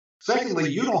Secondly,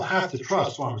 you don't have to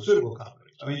trust pharmaceutical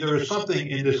companies. I mean, there is something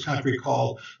in this country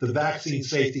called the Vaccine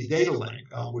Safety Data Link,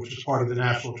 which is part of the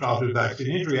National Childhood Vaccine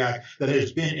Injury Act that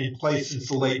has been in place since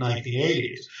the late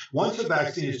 1980s. Once a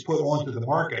vaccine is put onto the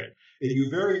market, you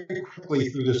very quickly,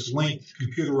 through this linked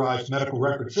computerized medical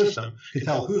record system, can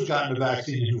tell who's gotten the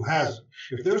vaccine and who hasn't.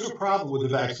 If there's a problem with the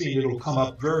vaccine, it'll come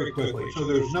up very quickly, so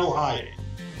there's no hiding.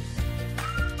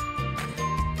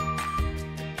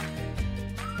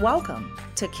 Welcome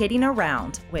to Kidding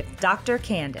Around with Dr.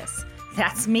 Candace.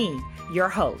 That's me, your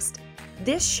host.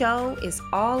 This show is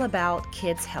all about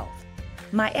kids' health.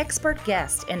 My expert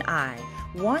guest and I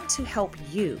want to help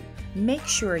you make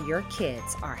sure your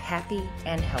kids are happy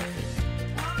and healthy.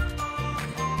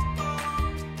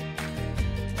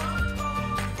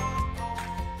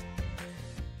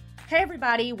 Hey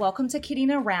everybody, welcome to Kidding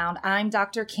Around. I'm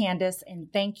Dr. Candace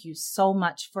and thank you so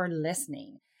much for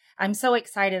listening. I'm so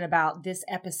excited about this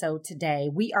episode today.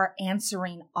 We are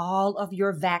answering all of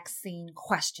your vaccine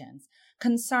questions,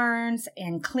 concerns,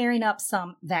 and clearing up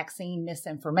some vaccine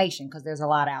misinformation because there's a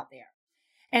lot out there.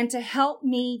 And to help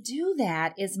me do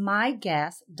that is my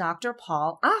guest, Dr.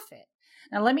 Paul Offit.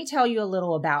 Now, let me tell you a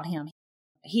little about him.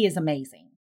 He is amazing.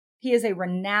 He is a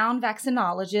renowned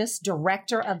vaccinologist,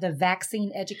 director of the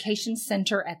Vaccine Education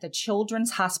Center at the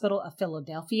Children's Hospital of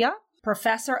Philadelphia,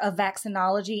 professor of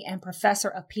vaccinology and professor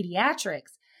of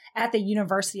pediatrics at the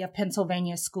University of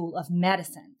Pennsylvania School of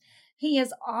Medicine. He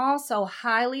is also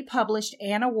highly published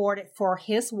and awarded for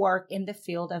his work in the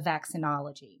field of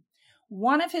vaccinology.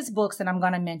 One of his books that I'm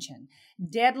going to mention,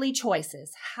 Deadly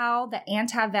Choices, How the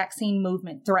Anti-Vaccine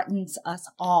Movement Threatens Us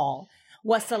All,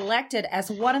 was selected as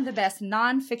one of the best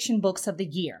nonfiction books of the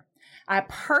year. I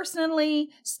personally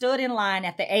stood in line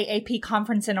at the AAP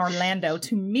conference in Orlando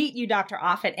to meet you, Dr.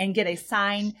 Offit, and get a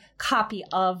signed copy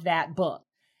of that book.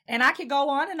 And I could go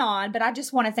on, but I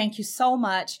just want to thank you so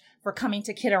much for coming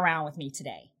to Kid Around with me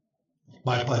today.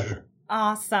 My pleasure.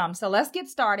 Awesome. So let's get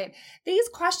started. These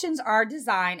questions are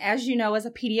designed, as you know, as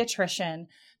a pediatrician,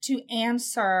 to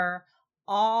answer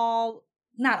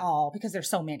not all, because there's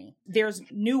so many. There's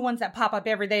new ones that pop up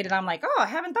every day that I'm like, oh, I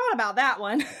haven't thought about that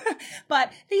one.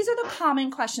 But these are the common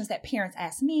questions that parents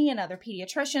ask me and other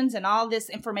pediatricians and all this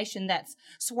information that's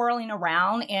swirling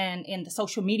around in the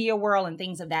social media world and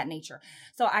things of that nature.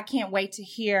 So I can't wait to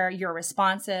hear your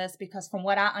responses because from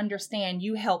what I understand,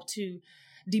 you help to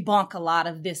debunk a lot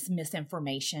of this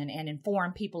misinformation and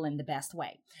inform people in the best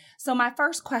way. So my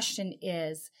first question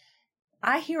is,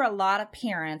 I hear a lot of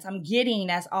parents,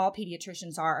 as all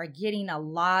pediatricians are getting a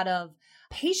lot of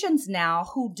patients now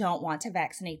who don't want to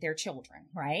vaccinate their children,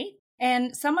 right?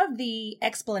 And some of the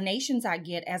explanations I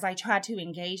get as I try to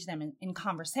engage them in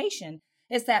conversation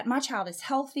is that my child is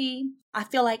healthy. I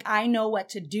feel like I know what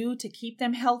to do to keep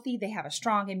them healthy. They have a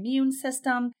strong immune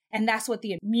system, and that's what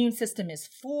the immune system is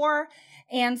for.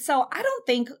 And so I don't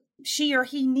think she or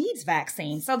he needs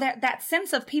vaccines. So that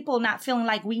sense of people not feeling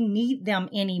like we need them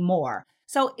anymore.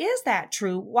 So is that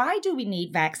true? Why do we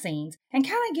need vaccines? And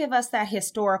kind of give us that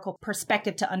historical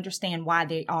perspective to understand why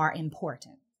they are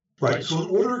important. Right. So in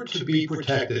order to be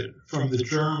protected from the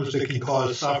germs that can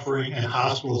cause suffering and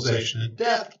hospitalization and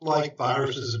death, like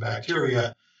viruses and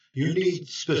bacteria, you need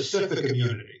specific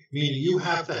immunity, meaning you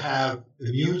have to have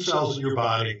immune cells in your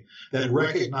body that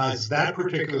recognize that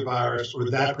particular virus or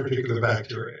that particular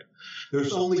bacteria.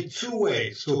 There's only two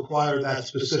ways to acquire that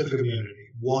specific immunity.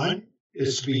 One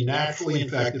is to be naturally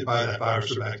infected by that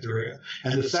virus or bacteria,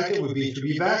 and the second would be to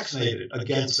be vaccinated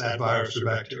against that virus or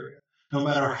bacteria. No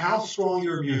matter how strong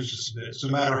your immune system is, no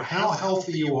matter how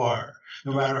healthy you are,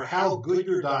 no matter how good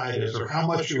your diet is or how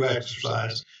much you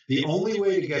exercise, the only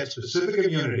way to get specific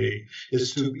immunity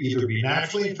is to either be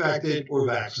naturally infected or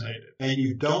vaccinated. And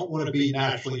you don't want to be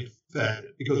naturally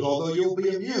infected because although you'll be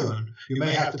immune, you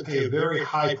may have to pay a very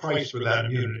high price for that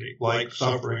immunity, like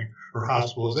suffering or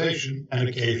hospitalization and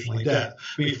occasionally death.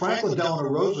 I mean, Franklin Delano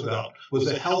Roosevelt was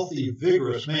a healthy,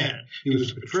 vigorous man. He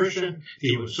was a patrician.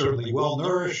 He was certainly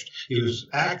well-nourished. He was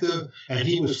active, and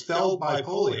he was felled by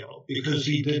polio because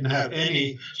he didn't have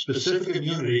any specific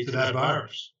immunity to that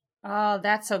virus. Oh,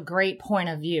 that's a great point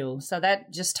of view. So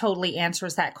that just totally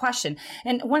answers that question.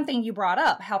 And one thing you brought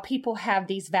up, how people have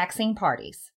these vaccine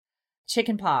parties.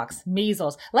 Chickenpox,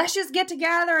 measles. Let's just get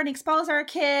together and expose our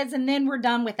kids and then we're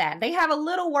done with that. They have a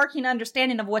little working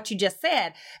understanding of what you just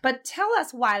said, but tell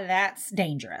us why that's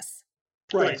dangerous.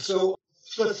 Right. So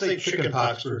let's say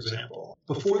chickenpox, for example.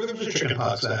 Before there was a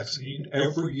chickenpox vaccine,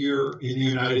 every year in the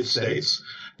United States,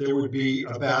 there would be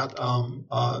about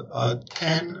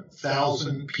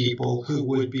 10,000 people who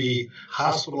would be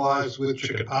hospitalized with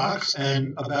chickenpox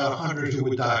and about 100 who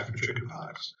would die from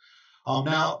chickenpox.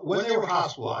 Now, when they were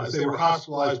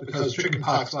hospitalized because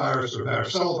chickenpox virus or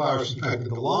varicella virus infected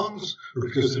the lungs, or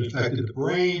because it infected the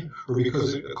brain, or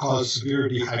because it caused severe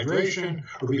dehydration,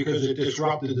 or because it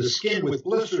disrupted the skin with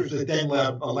blisters that then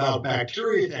allowed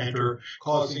bacteria to enter,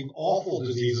 causing awful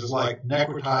diseases like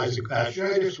necrotizing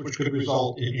fasciitis, which could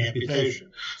result in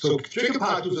amputation. So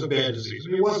chickenpox was a bad disease.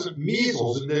 I mean, it wasn't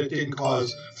measles in that it didn't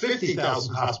cause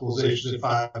 50,000 hospitalizations and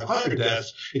 500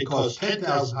 deaths. It caused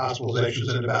 10,000 hospitalizations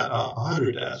and about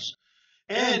 100 deaths.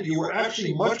 And you were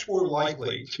actually much more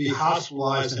likely to be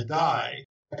hospitalized and die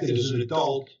as an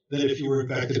adult than if you were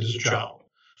infected as a child.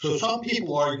 So some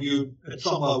people argued, at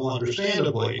some level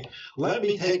understandably, let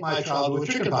me take my child to a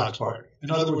chickenpox party.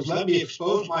 In other words, let me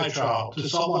expose my child to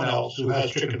someone else who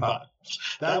has chickenpox.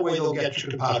 That way they'll get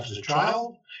chickenpox as a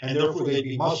child, and therefore they'd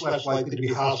be much less likely to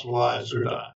be hospitalized or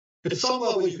die. At some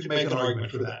level, you could make an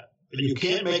argument for that. But you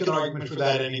can't make an argument for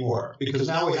that anymore because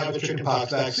now we have a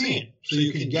chickenpox vaccine. So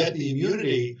you can get the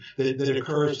immunity that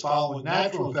occurs following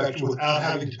natural infection without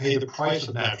having to pay the price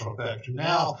of natural infection.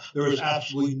 Now there is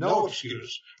absolutely no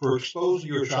excuse for exposing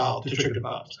your child to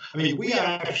chickenpox. I mean, we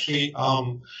actually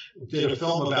did a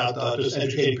film about just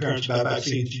educating parents about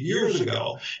vaccines years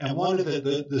ago, and one of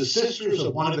the sisters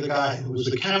of one of the guys who was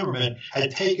the cameraman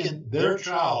had taken their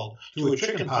child to a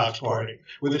chickenpox party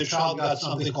where the child got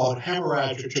something called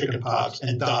hemorrhagic chickenpox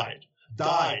and died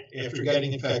after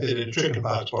getting infected at a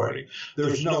chickenpox party.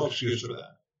 There's no excuse for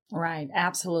that. Right.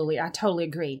 Absolutely. I totally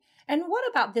agree. And what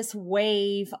about this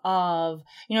wave of,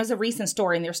 it's a recent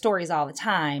story, and there's stories all the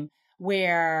time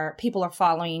where people are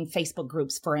following Facebook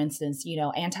groups, for instance,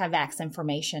 anti-vax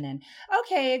information. And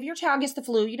okay, if your child gets the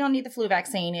flu, you don't need the flu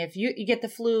vaccine. If you get the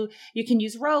flu, you can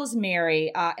use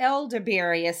rosemary,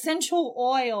 elderberry, essential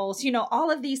oils, all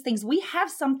of these things. We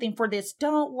have something for this.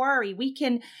 Don't worry. We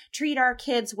can treat our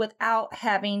kids without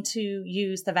having to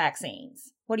use the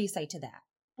vaccines. What do you say to that?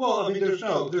 Well, I mean, there's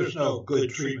no good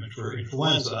treatment for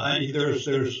influenza. I mean, there's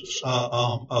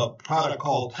a product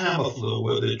called Tamiflu,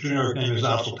 where the generic name is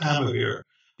oseltamivir.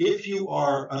 If you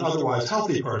are an otherwise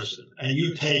healthy person and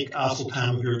you take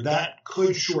oseltamivir, that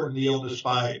could shorten the illness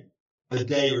by a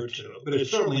day or two, but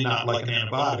it's certainly not like an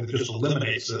antibiotic that just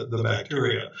eliminates the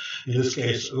bacteria. In this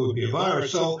case, it would be a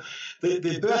virus. So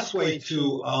the best way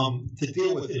to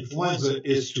deal with influenza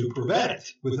is to prevent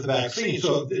it with the vaccine.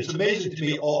 So it's amazing to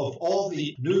me all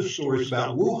the news stories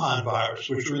about Wuhan virus,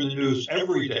 which are in the news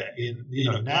every day, in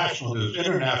national news,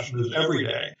 international news every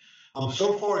day.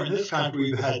 So far in this country,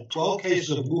 we've had 12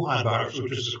 cases of Wuhan virus,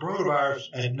 which is the coronavirus,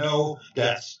 and no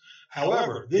deaths.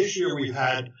 However, this year we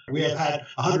have had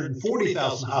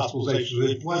 140,000 hospitalizations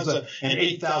with influenza and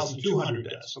 8,200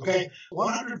 deaths. Okay,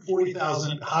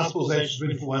 140,000 hospitalizations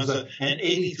with influenza and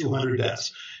 8,200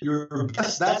 deaths.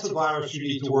 That's a virus you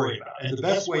need to worry about, and the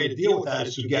best way to deal with that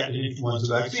is to get an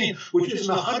influenza vaccine, which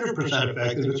isn't 100%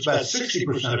 effective. It's about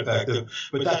 60% effective,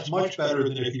 but that's much better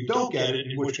than if you don't get it,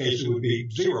 in which case it would be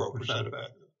 0%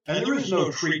 effective. And there is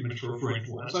no treatment for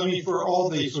influenza. I mean, for all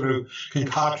the sort of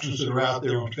concoctions that are out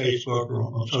there on Facebook or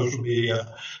on social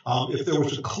media, if there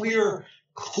was a clear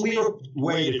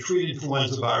way to treat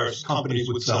influenza virus, companies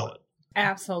would sell it.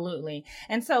 Absolutely.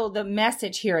 And so the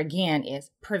message here again is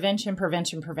prevention,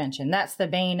 prevention, prevention. That's the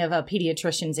bane of a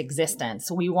pediatrician's existence.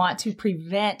 We want to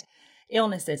prevent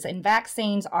illnesses, and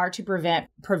vaccines are to prevent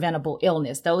preventable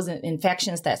illness, those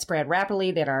infections that spread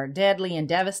rapidly, that are deadly and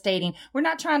devastating. We're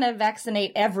not trying to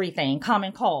vaccinate everything,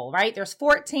 common cold, right? There's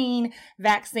 14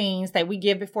 vaccines that we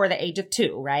give before the age of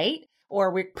 2, right?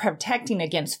 Or we're protecting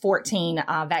against 14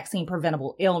 vaccine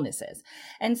preventable illnesses.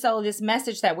 And so this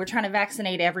message that we're trying to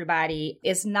vaccinate everybody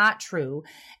is not true,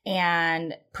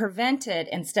 and prevent it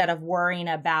instead of worrying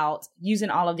about using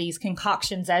all of these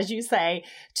concoctions, as you say,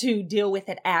 to deal with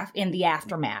it in the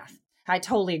aftermath. I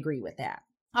totally agree with that.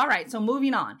 All right, so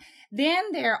moving on.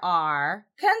 Then there are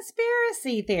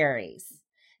conspiracy theories.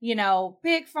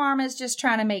 Big pharma is just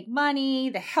trying to make money.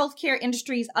 The healthcare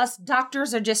industries, us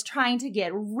doctors are just trying to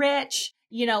get rich.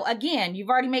 Again, you've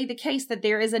already made the case that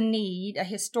there is a need, a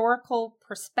historical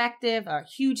perspective, a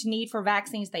huge need for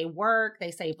vaccines. They work, they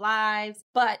save lives.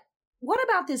 But what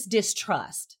about this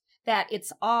distrust that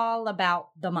it's all about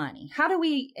the money? How do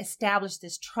we establish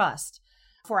this trust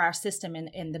for our system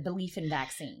and the belief in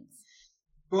vaccines?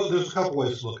 Well, there's a couple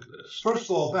ways to look at this. First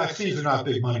of all, vaccines are not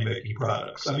big money-making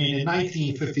products. I mean, in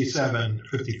 1957,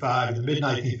 55, in the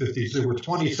mid-1950s, there were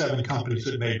 27 companies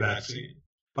that made vaccines.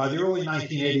 By the early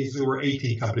 1980s, there were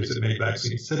 18 companies that made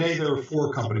vaccines. Today, there are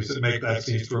 4 companies that make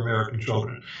vaccines for American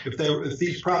children. If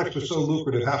these products are so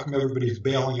lucrative, how come everybody's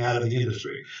bailing out of the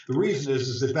industry? The reason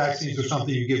is that vaccines are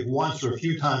something you give once or a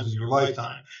few times in your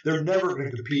lifetime. They're never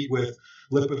going to compete with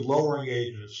lipid-lowering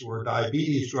agents or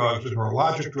diabetes drugs or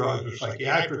neurologic drugs or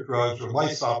psychiatric drugs or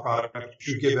lifestyle products that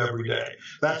you give every day.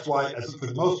 That's why, for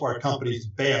the most part, companies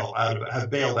have bailed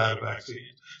out of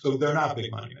vaccines. So they're not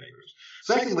big money makers.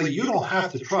 Secondly, you don't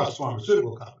have to trust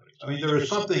pharmaceutical companies. I mean, there is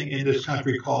something in this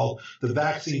country called the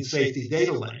Vaccine Safety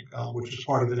Data Link, which is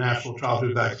part of the National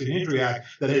Childhood Vaccine Injury Act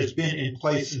that has been in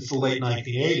place since the late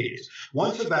 1980s.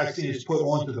 Once a vaccine is put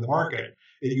onto the market,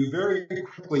 you very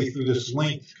quickly, through this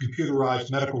linked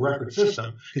computerized medical record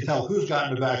system, can tell who's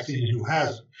gotten the vaccine and who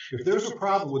hasn't. If there's a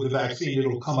problem with the vaccine,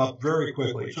 it'll come up very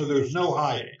quickly. So there's no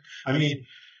hiding. I mean,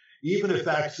 even if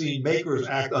vaccine makers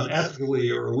act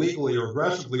unethically or illegally or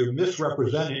aggressively or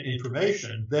misrepresent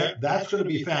information, that's going to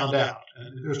be found out.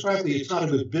 And frankly, it's not a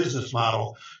good business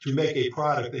model to make a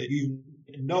product that you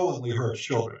knowingly hurts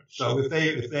children. So if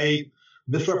they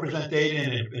misrepresent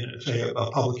data in say, a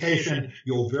publication,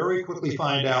 you'll very quickly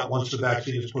find out once the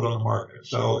vaccine is put on the market.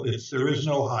 So there is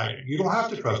no hiding. You don't have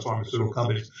to trust pharmaceutical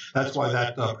companies. That's why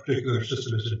that particular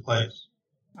system is in place.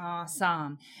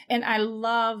 Awesome. And I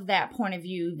love that point of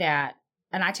view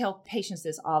and I tell patients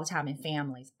this all the time in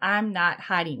families, I'm not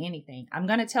hiding anything. I'm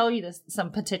going to tell you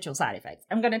some potential side effects.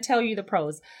 I'm going to tell you the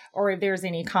pros or if there's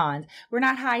any cons. We're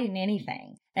not hiding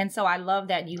anything. And so I love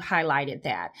that you highlighted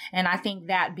that. And I think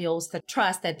that builds the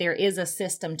trust that there is a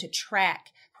system to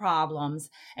track problems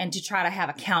and to try to have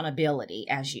accountability,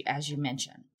 as you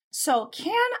mentioned. So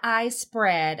can I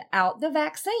spread out the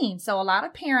vaccine? So a lot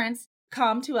of parents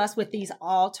come to us with these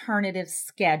alternative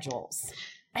schedules.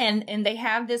 And they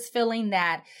have this feeling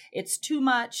that it's too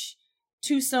much,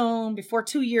 too soon, before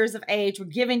 2 years of age, we're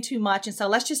giving too much. And so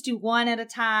let's just do one at a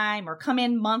time or come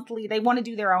in monthly. They want to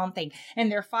do their own thing. And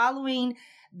they're following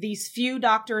these few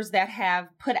doctors that have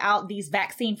put out these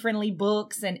vaccine-friendly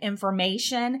books and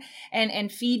information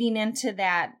and feeding into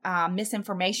that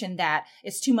misinformation that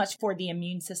it's too much for the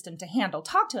immune system to handle.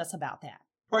 Talk to us about that.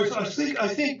 Right. So I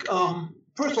think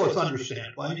first of all, it's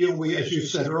understandable. And, as you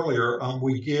said earlier,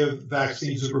 we give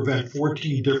vaccines to prevent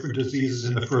 14 different diseases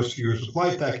in the first few years of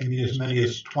life. That can mean as many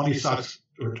as 26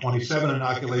 or 27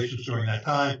 inoculations during that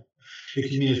time. It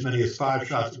can mean as many as 5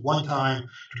 shots at one time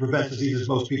to prevent diseases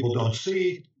most people don't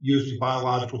see, using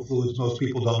biological fluids most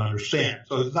people don't understand.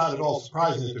 So it's not at all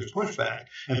surprising that there's pushback.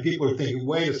 And people are thinking,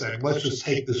 wait a second, let's just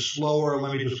take this slower.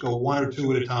 Let me just go 1 or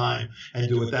 2 at a time and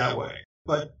do it that way.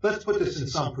 But let's put this in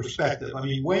some perspective. I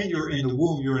mean, when you're in the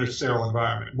womb, you're in a sterile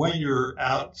environment. When you're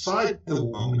outside the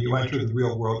womb, when you enter the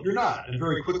real world, you're not. And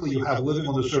very quickly, you have living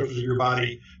on the surface of your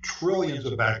body trillions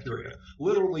of bacteria,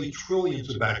 literally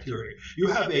trillions of bacteria. You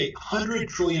have 100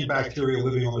 trillion bacteria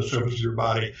living on the surface of your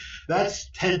body. That's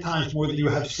 10 times more than you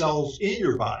have cells in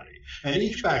your body. And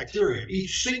each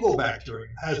single bacterium,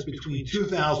 has between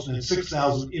 2,000 and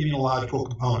 6,000 immunological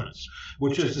components,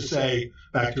 which is to say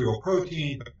bacterial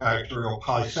protein, bacterial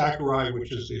polysaccharide,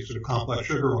 which is the sort of complex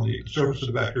sugar on the surface of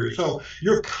the bacteria. So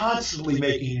you're constantly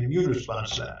making an immune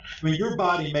response to that. I mean, your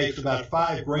body makes about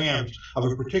 5 grams of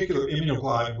a particular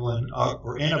immunoglobulin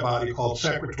or antibody called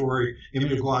secretory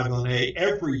immunoglobulin A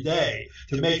every day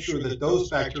to make sure that those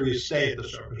bacteria stay at the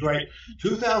surface, right?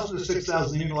 2,000 to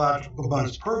 6,000 immunological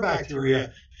components per bacteria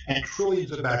and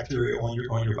trillions of bacteria on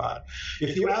your body.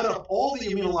 If you add up all the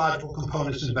immunological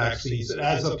components in vaccines, it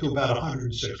adds up to about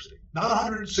 160. Not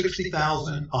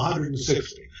 160,000,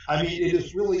 160. I mean, it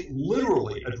is really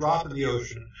literally a drop in the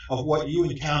ocean of what you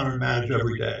encounter and manage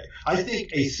every day. I think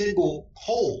a single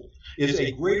cold is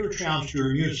a greater challenge to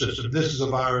your immune system. This is a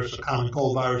virus, a common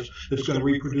cold virus, that's going to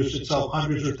reproduce itself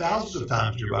hundreds or thousands of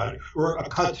times in your body. Or a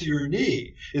cut to your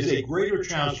knee is a greater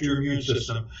challenge to your immune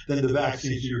system than the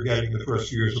vaccines that you're getting the first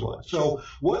few years of life. So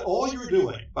all you're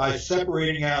doing by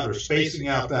separating out or spacing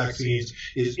out vaccines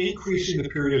is increasing the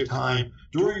period of time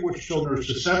during which children are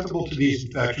susceptible to these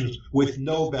infections with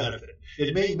no benefit.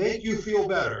 It may make you feel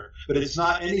better, but it's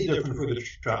not any different for the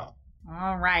child.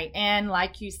 All right. And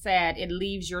like you said, it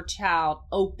leaves your child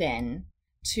open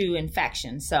to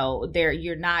infection. So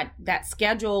that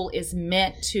schedule is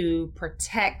meant to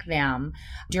protect them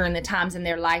during the times in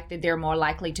their life that they're more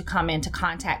likely to come into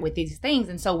contact with these things.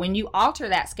 And so when you alter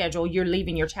that schedule, you're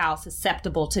leaving your child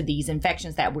susceptible to these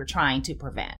infections that we're trying to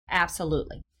prevent.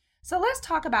 Absolutely. So let's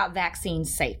talk about vaccine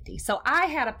safety. So I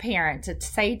had a parent to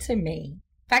say to me,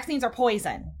 Vaccines are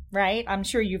poison, right? I'm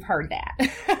sure you've heard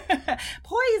that.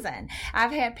 Poison.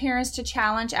 I've had parents to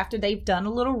challenge after they've done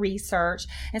a little research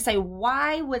and say,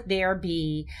 why would there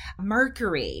be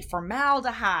mercury,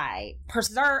 formaldehyde,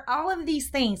 preserve, all of these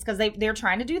things? Because they're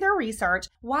trying to do their research.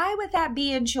 Why would that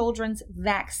be in children's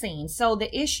vaccines? So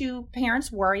the issue,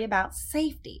 parents worry about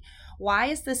safety. Why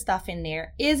is this stuff in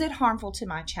there? Is it harmful to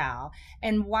my child?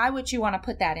 And why would you want to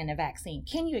put that in a vaccine?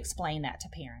 Can you explain that to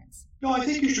parents? No, I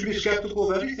think you should be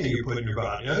skeptical of anything you put in your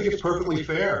body. I think it's perfectly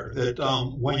fair that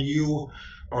when you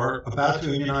are about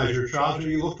to immunize your child,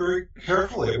 you look very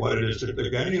carefully at what it is that they're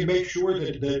getting and make sure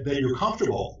that you're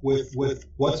comfortable with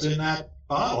what's in that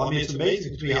bottle. I mean, it's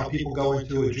amazing to me how people go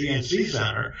into a GNC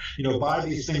center, buy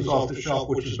these things off the shelf,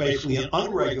 which is basically an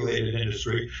unregulated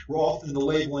industry, where often the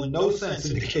label in no sense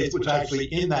indicates what's actually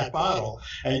in that bottle.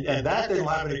 And that they don't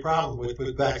have any problem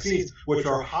with vaccines, which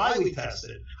are highly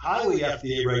tested, highly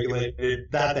FDA regulated,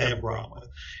 that they have a problem with.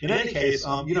 In any case,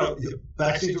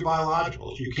 vaccines are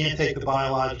biologicals. You can't take the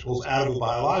biologicals out of a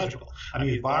biological. I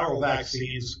mean, viral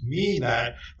vaccines mean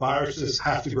that viruses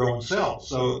have to grow in cells.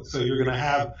 So you're going to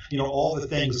have, all the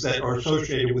things that are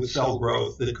associated with cell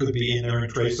growth that could be in there in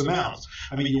trace amounts.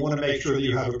 I mean, you want to make sure that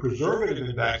you have a preservative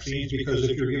in vaccines, because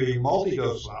if you're giving a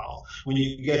multi-dose vial, when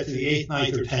you get to the 8th,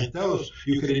 9th, or 10th dose,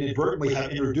 you could inadvertently have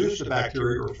introduced a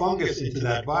bacteria or fungus into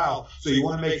that vial. So you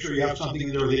want to make sure you have something in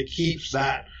there that keeps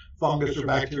that fungus or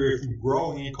bacteria from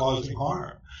growing and causing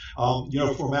harm.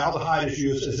 Formaldehyde is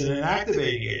used as an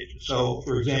inactivating agent. So,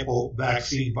 for example,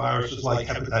 vaccine viruses like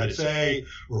hepatitis A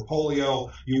or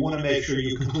polio, you want to make sure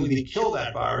you completely kill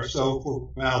that virus. So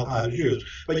formaldehyde is used.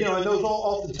 But, and those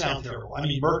all often sound terrible. I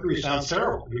mean, mercury sounds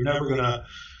terrible. You're never going to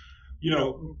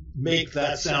make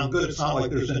that sound good. It's not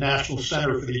like there's a National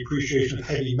Center for the Appreciation of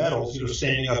Heavy Metals,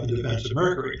 standing up in defense of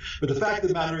mercury. But the fact of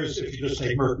the matter is, if you just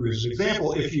take mercury as an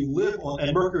example, if you live on,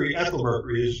 and mercury, ethyl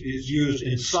mercury is used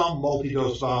in some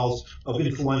multi-dose vials of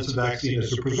influenza vaccine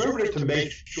as a preservative to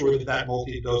make sure that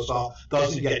multi-dose vial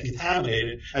doesn't get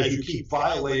contaminated as you keep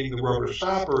violating the rubber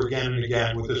stopper again and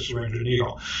again with this syringe and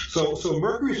needle. So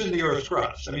mercury's in the Earth's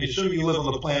crust. I mean, assuming you live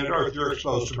on the planet Earth, you're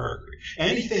exposed to mercury.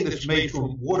 Anything that's made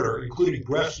from water, including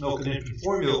breast milk and infant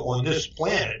formula on this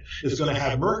planet, is going to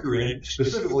have mercury in it,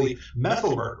 specifically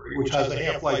methyl mercury, which has a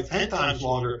half-life 10 times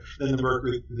longer than the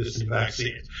mercury that's in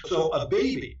vaccines. So a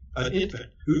baby, an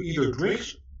infant, who either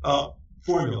drinks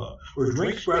formula or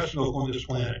drinks breast milk on this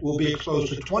planet will be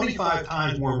exposed to 25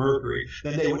 times more mercury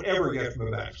than they would ever get from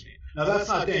a vaccine. Now, that's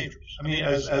not dangerous. I mean,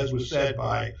 as was said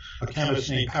by a chemist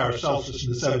named Paracelsus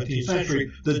in the 17th century,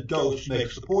 the dose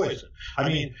makes the poison. I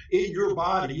mean, in your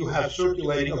body, you have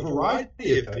circulating a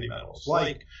variety of heavy metals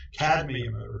like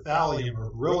cadmium or thallium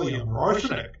or beryllium or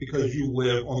arsenic, because you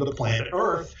live on the planet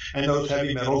Earth, and those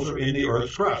heavy metals are in the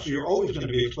Earth's crust. So you're always going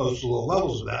to be exposed to low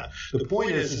levels of that. The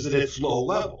point is that it's low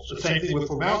levels. The same thing with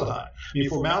formaldehyde. I mean,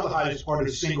 formaldehyde is part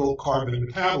of single carbon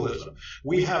metabolism.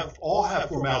 We all have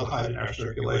formaldehyde in our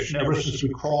circulation ever since we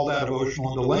crawled out of ocean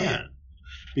onto land,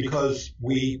 because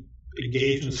we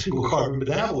engage in single carbon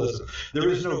metabolism. There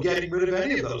is no getting rid of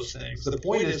any of those things. The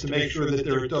point is to make sure that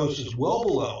there are doses well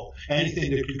below anything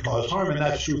that could cause harm, and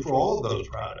that's true for all of those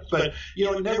products. But,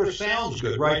 it never sounds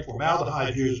good, right? Formaldehyde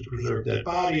is used to preserve dead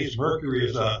bodies.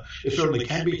 Mercury it certainly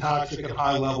can be toxic at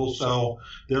high levels, so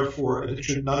therefore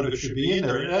none of it should be in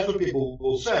there. And that's what people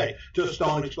will say. Just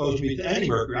don't expose me to any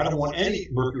mercury. I don't want any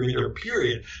mercury in there,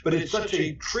 period. But it's such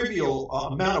a trivial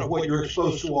amount of what you're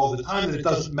exposed to all the time that it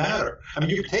doesn't matter. I mean,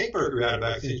 you can take mercury out of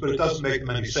vaccines, but it doesn't make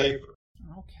them any safer.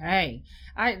 Okay.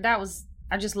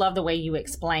 I just love the way you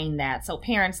explain that. So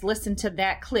parents, listen to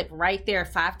that clip right there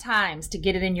 5 times to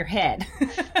get it in your head.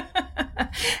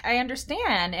 I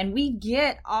understand, and we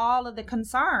get all of the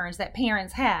concerns that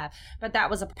parents have, but that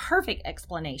was a perfect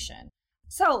explanation.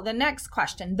 So the next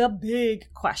question, the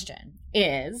big question,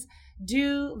 is,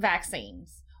 do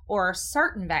vaccines or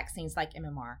certain vaccines like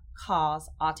MMR cause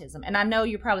autism? And I know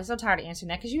you're probably so tired of answering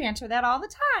that because you answer that all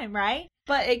the time, right?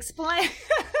 But explain.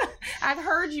 I've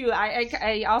heard you.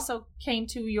 I also came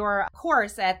to your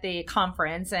course at the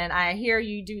conference, and I hear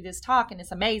you do this talk, and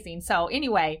it's amazing. So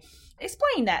anyway,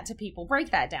 explain that to people.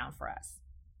 Break that down for us.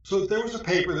 So there was a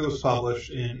paper that was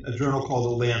published in a journal called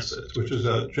The Lancet, which is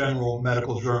a general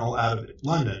medical journal out of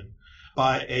London,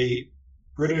 by a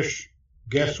British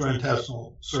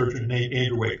gastrointestinal surgeon named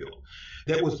Andrew Wakefield.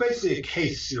 That was basically a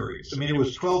case series. I mean, it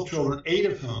was 12 children, 8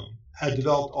 of whom had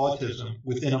developed autism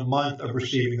within a month of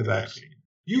receiving the vaccine.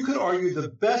 You could argue the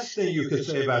best thing you could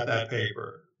say about that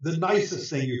paper, the nicest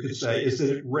thing you could say, is that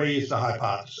it raised a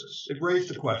hypothesis. It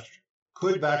raised a question.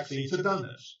 Could vaccines have done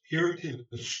this? Here,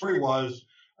 the story was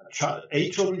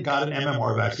 8 children got an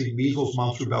MMR vaccine, measles,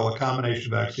 mumps, rubella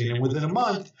combination vaccine, and within a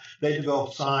month, they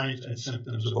developed signs and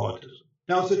symptoms of autism.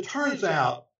 Now, as it turns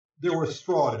out, there was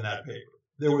fraud in that paper.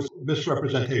 There was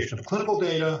misrepresentation of clinical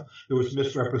data. There was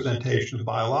misrepresentation of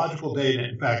biological data.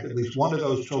 In fact, at least one of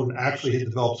those children actually had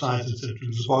developed signs and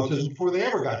symptoms of autism before they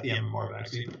ever got the MMR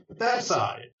vaccine. But that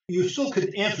aside, you still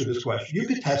could answer this question. You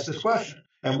could test this question.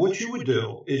 And what you would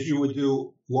do is you would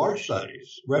do large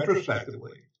studies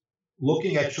retrospectively,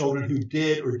 looking at children who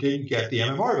did or didn't get the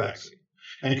MMR vaccine,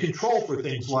 and control for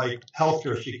things like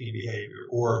healthcare seeking behavior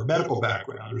or medical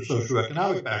background or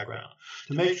socioeconomic background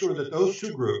to make sure that those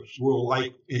two groups were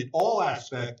alike in all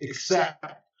aspects except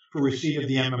for receipt of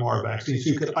the MMR vaccine,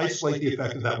 so you could isolate the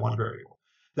effect of that one variable.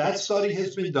 That study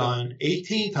has been done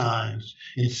 18 times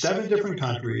in 7 different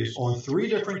countries on 3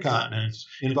 different continents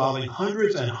involving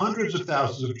hundreds and hundreds of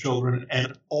thousands of children,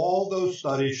 and all those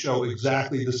studies show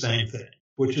exactly the same thing,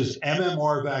 which is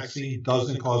MMR vaccine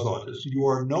doesn't cause autism. You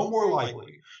are no more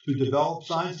likely to develop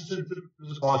signs and symptoms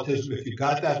of autism if you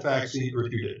got that vaccine or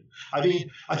if you didn't. I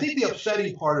mean, I think the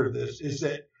upsetting part of this is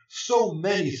that so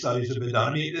many studies have been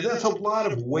done. I mean, that's a lot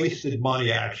of wasted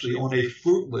money, actually, on a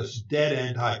fruitless,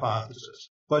 dead-end hypothesis.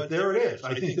 But there it is.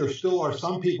 I think there still are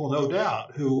some people, no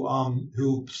doubt,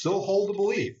 who still hold the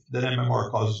belief that MMR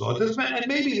causes autism. And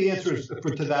maybe the answer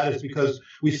to that is because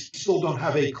we still don't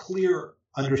have a clear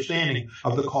understanding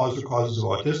of the causes of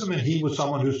autism. And he was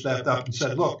someone who stepped up and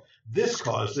said, look, this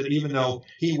caused it, even though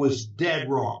he was dead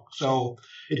wrong. So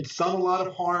it's done a lot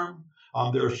of harm.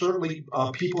 There are certainly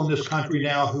people in this country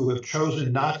now who have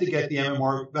chosen not to get the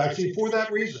MMR vaccine for that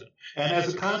reason. And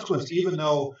as a consequence, even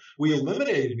though we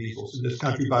eliminated measles in this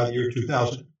country by the year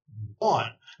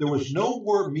 2001, there was no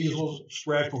more measles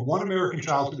spread from one American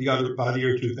child to the other by the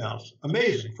year 2000.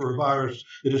 Amazing for a virus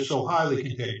that is so highly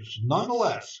contagious.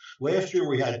 Nonetheless, last year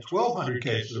we had 1,200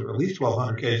 cases, or at least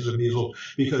 1,200 cases of measles,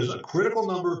 because a critical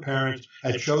number of parents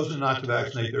had chosen not to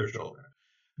vaccinate their children.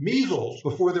 Measles,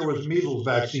 before there was a measles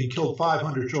vaccine, killed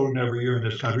 500 children every year in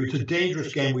this country. It's a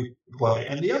dangerous game we play.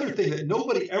 And the other thing that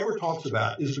nobody ever talks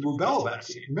about is the rubella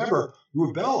vaccine. Remember,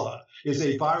 rubella is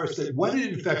a virus that when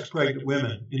it infects pregnant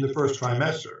women in the first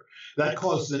trimester, that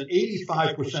causes an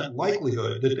 85%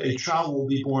 likelihood that a child will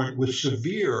be born with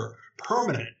severe,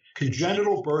 permanent,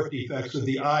 congenital birth defects of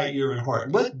the eye, ear, and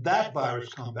heart. Let that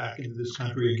virus come back into this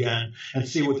country again and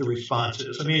see what the response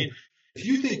is. I mean, if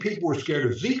you think people were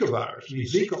scared of Zika virus, I mean,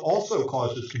 Zika also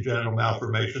causes congenital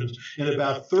malformations in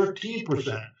about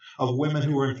 13% of women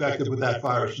who were infected with that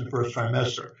virus in the first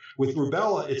trimester. With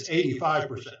rubella, it's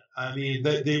 85%. I mean,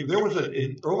 there was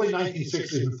in early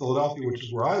 1960s in Philadelphia, which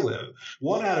is where I live,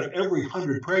 1 out of every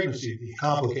 100 pregnancies was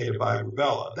complicated by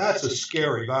rubella. That's a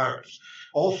scary virus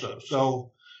also.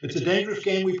 So it's a dangerous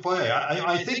game we play.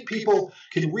 I think people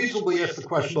can reasonably ask the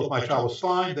question, look, my child was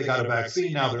fine. They got a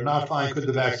vaccine. Now they're not fine. Could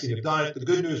the vaccine have done it? The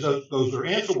good news is those are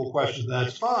answerable questions, and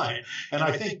that's fine. And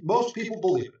I think most people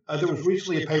believe it. There was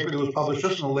recently a paper that was published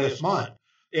just in the last month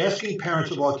asking parents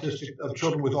of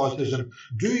children with autism,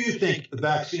 do you think the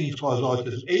vaccines cause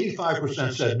autism?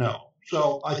 85% said no.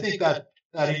 So I think that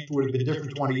answer would have been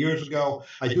different 20 years ago.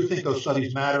 I do think those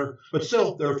studies matter, but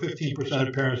still there are 15%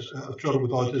 of parents of children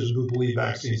with autism who believe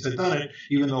vaccines have done it,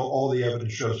 even though all the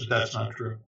evidence shows that that's not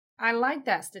true. I like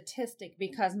that statistic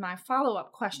because my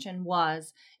follow-up question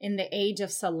was in the age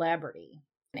of celebrity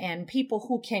and people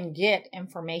who can get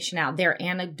information out, their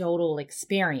anecdotal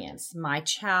experience. My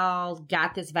child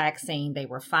got this vaccine. They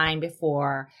were fine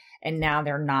before, and now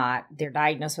they're not. They're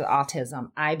diagnosed with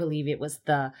autism. I believe it was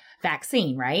the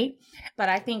vaccine, right? But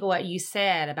I think what you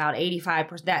said about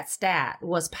 85%, that stat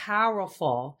was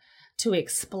powerful to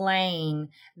explain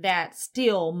that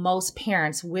still most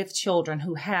parents with children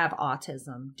who have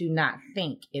autism do not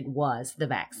think it was the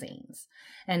vaccines.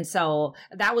 And so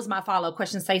that was my follow-up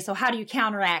question. So how do you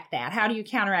counteract that? How do you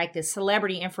counteract this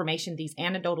celebrity information, these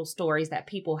anecdotal stories that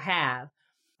people have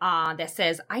that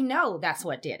says, I know that's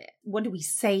what did it. What do we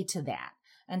say to that?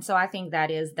 And so I think that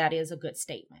is a good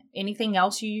statement. Anything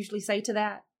else you usually say to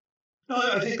that? No,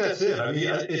 I think that's it. I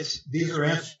mean, these are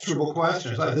answerable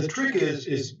questions. The trick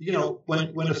is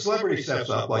when a celebrity steps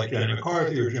up, like Jenny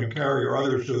McCarthy or Jim Carrey or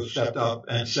others who have stepped up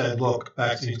and said, look,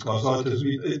 vaccines cause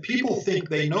autism, people think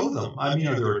they know them. I mean,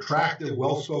 they're attractive,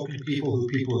 well-spoken people who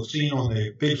people have seen on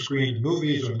the big screen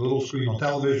movies or the little screen on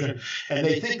television, and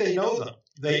they think they know them.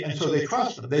 And so they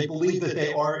trust them. They believe that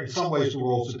they are, in some ways, the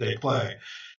roles that they play.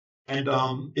 And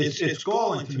it's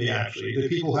galling to me, actually, that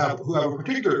people who have a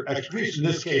particular expertise. In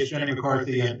this case, Jenny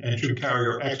McCarthy and Jim Carrey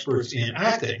are experts in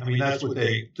acting. I mean, that's what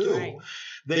they do. Right.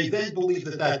 they then believe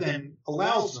that then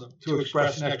allows them to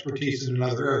express an expertise in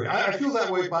another area. I feel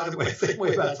that way, by the way, same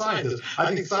way about scientists.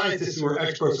 I think scientists who are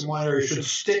experts in one area should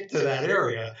stick to that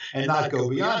area and not go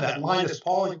beyond that. Linus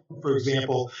Pauling, for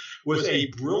example, was a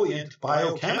brilliant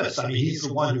biochemist. I mean, he's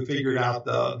the one who figured out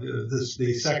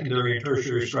the secondary and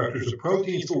tertiary structures of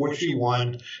proteins, for which he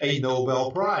won a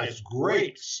Nobel Prize.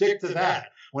 Great, stick to that.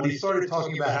 When he started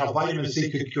talking about how vitamin C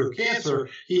could cure cancer,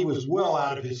 he was well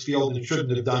out of his field and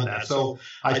shouldn't have done that. So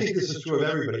I think this is true of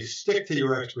everybody. Stick to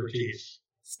your expertise.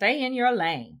 Stay in your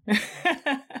lane.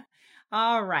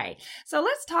 All right. So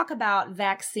let's talk about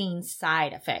vaccine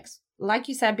side effects. Like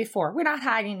you said before, we're not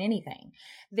hiding anything.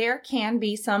 There can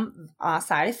be some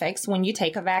side effects when you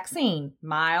take a vaccine,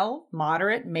 mild,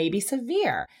 moderate, maybe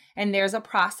severe. And there's a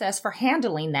process for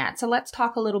handling that. So let's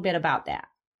talk a little bit about that.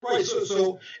 Right.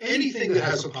 So anything that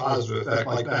has a positive effect,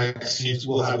 like vaccines,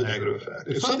 will have a negative effect.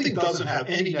 If something doesn't have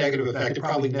any negative effect, it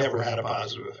probably never had a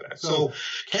positive effect. So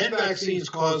can vaccines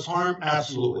cause harm?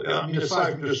 Absolutely. I mean,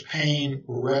 aside from just pain,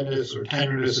 or redness, or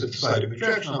tenderness at the site of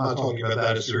injection, I'm not talking about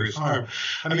that as serious harm.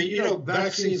 I mean,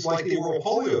 vaccines like the oral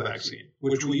polio vaccine,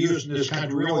 which we used in this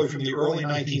country really from the early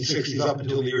 1960s up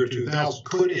until the year 2000,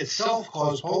 could itself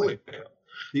cause polio.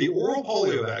 The oral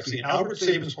polio vaccine, Albert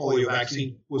Sabin's polio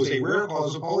vaccine, was a rare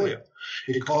cause of polio.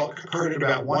 It occurred at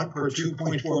about 1 per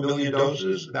 2.4 million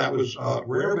doses. That was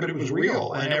rare, but it was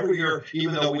real. And every year,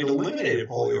 even though we'd eliminated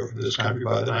polio from this country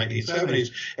by the 1970s,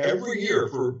 every year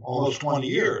for almost 20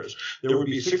 years, there would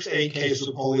be 6 to 8 cases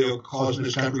of polio caused in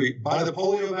this country by the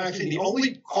polio vaccine. The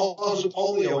only cause of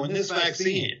polio in this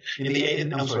vaccine,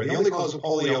 the only cause of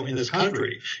polio in this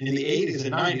country in the 80s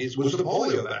and 90s was the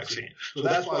polio vaccine. So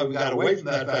that's why we got away from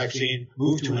that vaccine,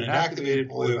 moved to an inactivated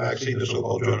polio vaccine, the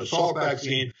so-called Jonas Salk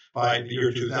vaccine, by the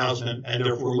year 2000, and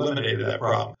therefore eliminated that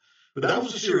problem. But that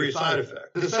was a serious side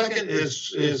effect. The second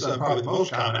is probably the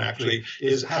most common, actually,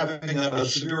 is having a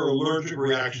severe allergic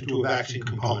reaction to a vaccine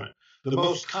component. The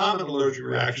most common allergic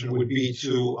reaction would be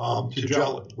to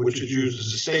gelatin, which is used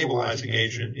as a stabilizing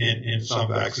agent in some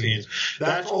vaccines.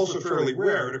 That's also fairly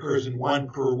rare. It occurs in 1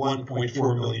 per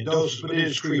 1.4 million doses, but it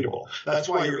is treatable. That's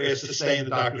why you're asked to stay in the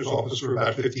doctor's office for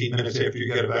about 15 minutes after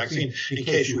you get a vaccine in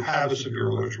case you have a severe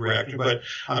allergic reaction. But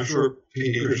I'm sure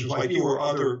pediatricians like you or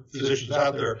other physicians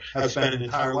out there have spent an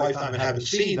entire lifetime and haven't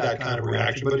seen that kind of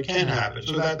reaction, but it can happen.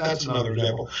 So that's another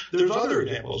example. There's other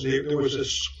examples. There was a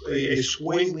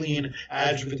squalene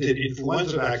adjuvanted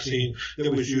influenza vaccine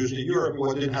that was used in Europe.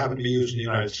 It didn't happen to be used in the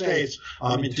United States.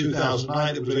 In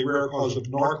 2009, it was a rare cause of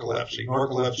narcolepsy.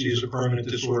 Narcolepsy is a permanent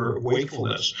disorder of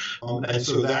wakefulness. And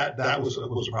so that was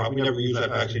a problem. We never used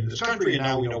that vaccine in this country, and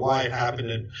now we know why it happened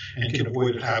and can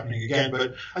avoid it happening again.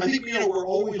 But I think, we're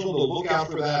always on the lookout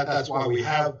for that. That's why we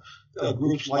have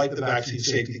groups like the Vaccine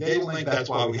Safety Data Link. That's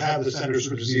why we have the Centers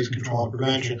for Disease Control and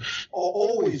Prevention,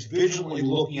 always vigilantly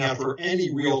looking out for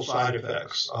any real side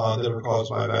effects that are caused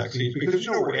by vaccines, because,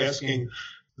 we're asking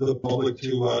the public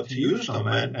to use them.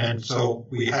 And so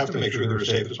we have to make sure they're as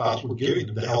safe as possible, giving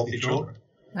them to healthy children.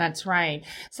 That's right.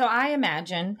 So I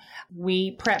imagine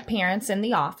we prep parents in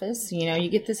the office. You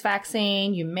get this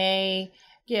vaccine, you may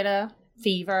get a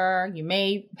fever, you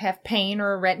may have pain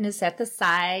or redness at the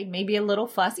side, maybe a little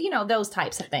fuss, those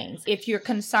types of things. If you're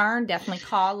concerned, definitely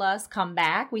call us, come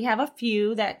back. We have a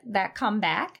few that come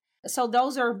back. So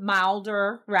those are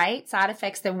milder, right, side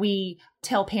effects that we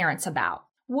tell parents about.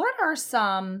 What are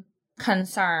some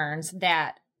concerns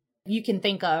that you can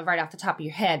think of right off the top of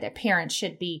your head that parents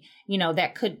should be,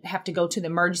 that could have to go to the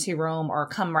emergency room or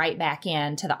come right back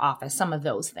into the office, some of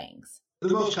those things? The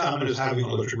most common is having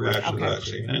an allergic reaction to the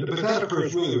vaccine, but that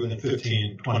occurs really within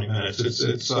 15, 20 minutes.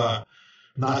 It's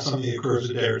not something that occurs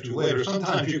a day or two later.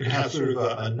 Sometimes you can have sort of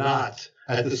a knot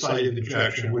at the site of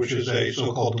injection, which is a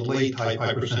so-called delayed type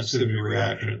hypersensitivity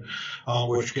reaction,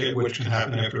 which can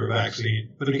happen after a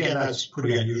vaccine. But again, that's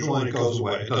pretty unusual, and it goes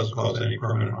away. It doesn't cause any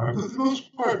permanent harm. But for the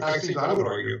most part, vaccines, I would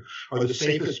argue, are the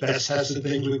safest, best tested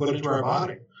things we put into our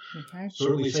body. Okay.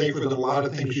 Certainly safer than a lot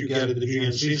of things you get at the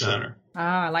GNC Center. Oh,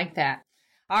 I like that.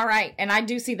 All right. And I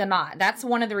do see the knot. That's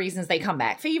one of the reasons they come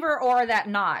back. Fever or that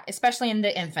knot, especially in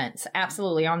the infants.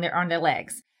 Absolutely. On their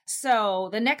legs. So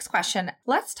the next question,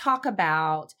 let's talk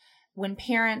about when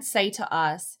parents say to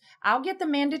us, I'll get the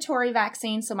mandatory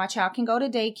vaccine so my child can go to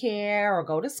daycare or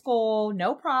go to school.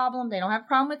 No problem. They don't have a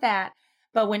problem with that.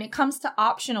 But when it comes to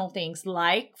optional things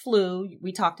like flu,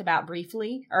 we talked about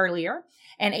briefly earlier,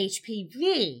 and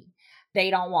HPV, they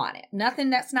don't want it. Nothing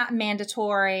that's not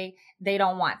mandatory, they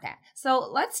don't want that. So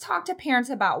let's talk to parents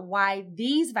about why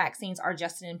these vaccines are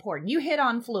just as important. You hit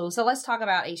on flu, so let's talk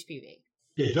about HPV.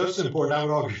 Yeah, just as important. I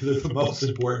would argue they're the most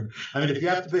important. I mean, if you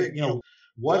have to pick,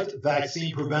 what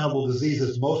vaccine preventable disease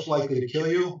is most likely to kill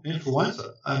you?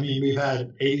 Influenza. I mean, we've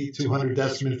had 8,200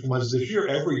 deaths from influenza this year.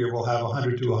 Every year we'll have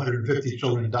 100 to 150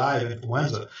 children die of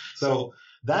influenza. So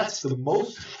that's the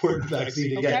most important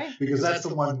vaccine to get because that's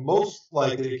the one most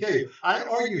likely to kill you. I'd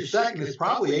argue second is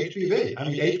probably HPV. I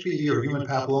mean, HPV or human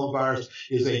papillomavirus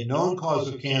is a known cause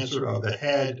of cancer of the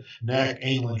head, neck,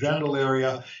 anal, and genital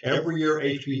area. Every year,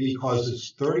 HPV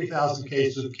causes 30,000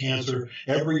 cases of cancer.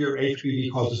 Every year,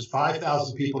 HPV causes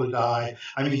 5,000 people to die.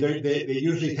 I mean, it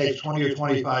usually takes 20 or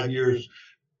 25 years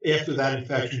after that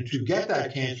infection to get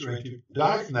that cancer and to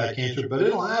die from that cancer, but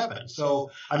it'll happen.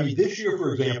 So, I mean, this year,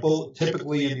 for example,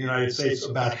 typically in the United States,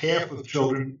 about half of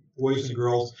children, boys and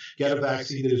girls, get a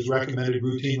vaccine that is recommended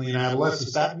routinely in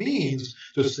adolescence. That means,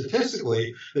 just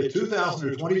statistically, that 2,000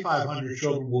 or 2,500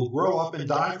 children will grow up and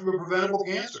die from a preventable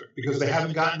cancer because they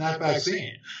haven't gotten that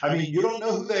vaccine. I mean, you don't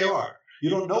know who they are.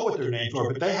 You don't know what their names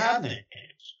are, but they have names.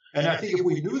 And I think if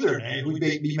we knew their names,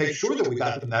 we'd make sure that we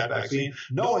got them that vaccine,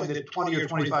 knowing that 20 or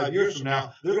 25 years from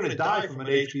now, they're going to die from an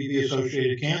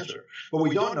HPV-associated cancer. But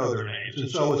we don't know their names.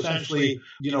 And so essentially,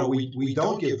 we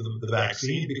don't give them the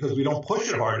vaccine because we don't push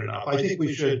it hard enough. I think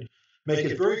we should make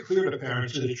it very clear to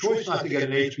parents that the choice not to get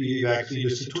an HPV vaccine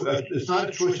it's not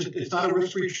a choice. It's not a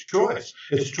risk-free choice.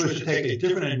 It's a choice to take a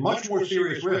different and much more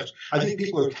serious risk. I think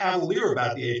people are cavalier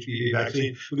about the HPV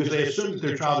vaccine because they assume that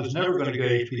their child is never going to get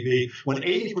HPV when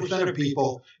 80% of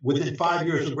people within 5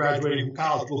 years of graduating from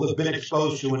college will have been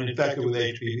exposed to and infected with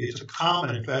HPV. It's a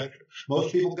common infection.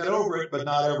 Most people get over it, but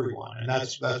not everyone. And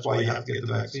that's why you have to get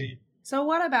the vaccine. So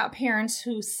what about parents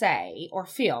who say or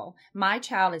feel, my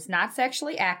child is not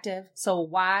sexually active, so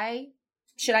why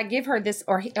should I give her this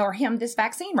or him this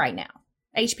vaccine right now?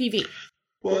 HPV.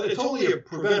 Well, it's only a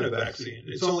preventive vaccine.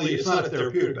 It's not a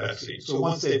therapeutic vaccine. So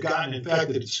once they've gotten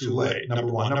infected, it's too late,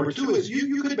 number one. Number two is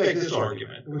you could make this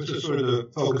argument, which is sort of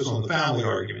the focus on the family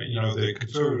argument, the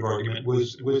conservative argument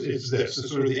it's this. It's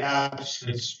sort of the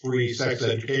abstinence-free sex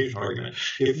education argument.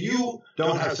 If you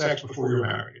don't have sex before you're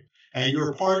married, and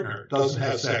your partner doesn't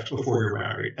have sex before you're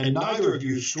married, and neither of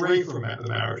you stray from the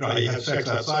marriage, i.e. have sex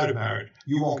outside of marriage,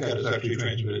 you won't get a sexually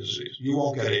transmitted disease. You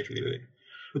won't get HPV.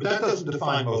 But that doesn't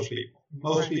define most people.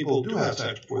 Most people do have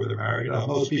sex before they're married.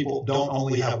 Most people don't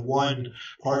only have one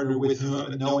partner with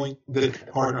whom, knowing that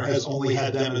the partner has only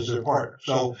had them as their partner.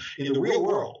 So in the real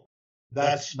world,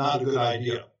 that's not a good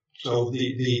idea. So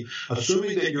the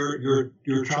assuming that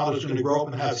your child is going to grow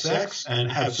up and have sex in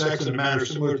a manner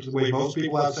similar to the way most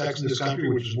people have sex in this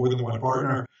country, which is more than one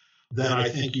partner, then I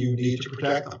think you need to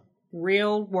protect them.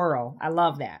 Real world. I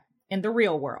love that. In the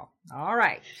real world. All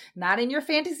right. Not in your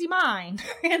fantasy mind,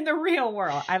 in the real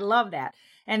world. I love that.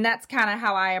 And that's kind of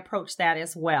how I approach that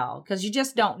as well, because you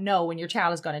just don't know when your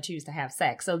child is going to choose to have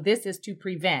sex. So this is to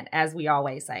prevent, as we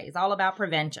always say. It's all about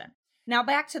prevention. Now,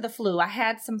 back to the flu. I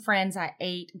had some friends I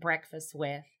ate breakfast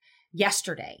with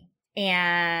yesterday,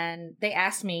 and they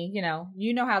asked me, you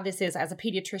know how this is as a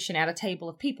pediatrician at a table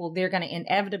of people. They're going to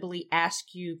inevitably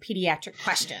ask you pediatric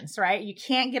questions, right? You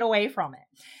can't get away from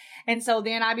it. And so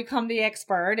then I become the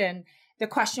expert, and the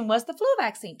question was the flu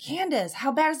vaccine. Candace,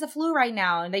 how bad is the flu right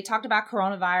now? And they talked about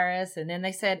coronavirus, and then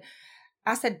I said,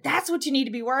 that's what you need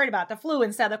to be worried about, the flu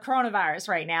instead of coronavirus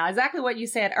right now. Exactly what you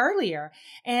said earlier.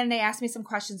 And they asked me some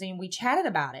questions and we chatted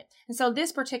about it. And so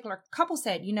this particular couple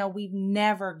said, we've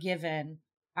never given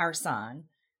our son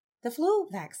the flu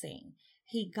vaccine.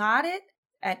 He got it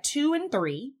at 2 and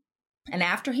 3. And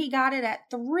after he got it at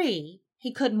 3,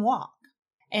 he couldn't walk.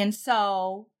 And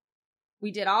so we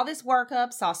did all this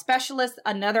workup, saw specialists,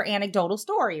 another anecdotal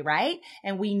story, right?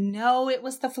 And we know it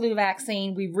was the flu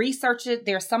vaccine. We researched it.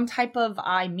 There's some type of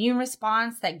immune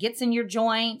response that gets in your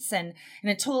joints and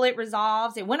until it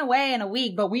resolves. It went away in a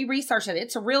week, but we researched it.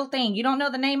 It's a real thing. You don't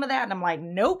know the name of that? And I'm like,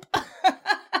 nope.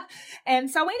 And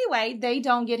so anyway, they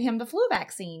don't get him the flu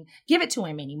vaccine, give it to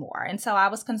him anymore. And so I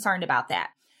was concerned about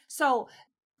that. So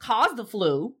cause the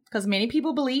flu, because many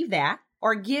people believe that,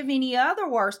 or give any other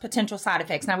worse potential side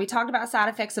effects. Now, we talked about side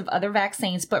effects of other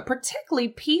vaccines, but particularly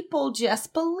people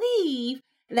just believe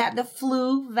that the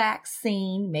flu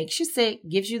vaccine makes you sick,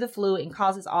 gives you the flu, and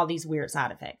causes all these weird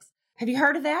side effects. Have you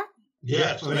heard of that?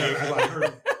 Yes,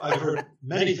 I've heard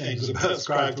many things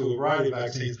ascribed to a variety of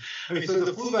vaccines. So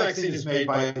the flu vaccine is made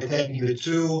by taking the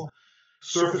two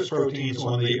surface proteins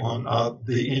on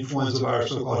the influenza virus,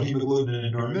 so-called hemagglutinin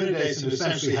and neuraminidase, and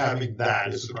essentially having that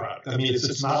as the product.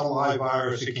 It's not a live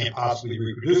virus. It can't possibly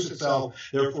reproduce itself.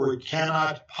 Therefore, it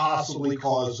cannot possibly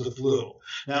cause the flu.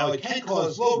 Now, it can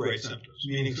cause low-grade symptoms,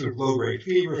 meaning sort of low-grade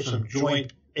fever, some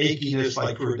joint achiness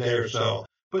like for a day or so.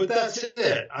 But that's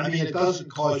it. I mean, it doesn't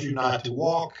cause you not to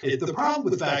walk. The problem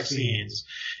with vaccines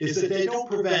is that they don't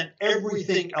prevent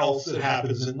everything else that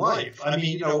happens in life. I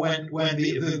mean, when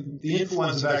the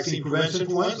influenza vaccine prevents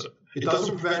influenza, it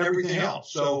doesn't prevent everything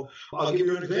else. So I'll give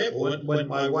you an example. When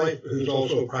my wife, who's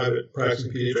also a private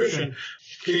practicing pediatrician,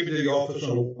 came to the office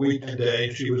on a weekend day,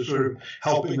 and she was sort of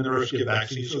helping the nurse get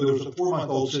vaccines. So there was a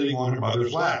 4-month-old sitting on her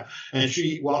mother's lap. And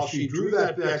while she drew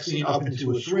that vaccine up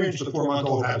into a syringe, the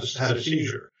 4-month-old had a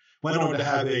seizure. Went on to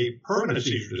have a permanent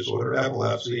seizure disorder,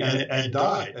 epilepsy, and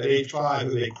died at age 5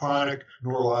 of a chronic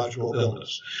neurological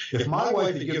illness. If my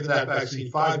wife had given that vaccine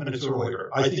 5 minutes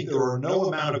earlier, I think there are no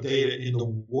amount of data in the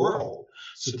world,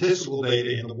 statistical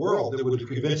data in the world, that would have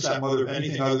convinced that mother of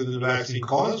anything other than the vaccine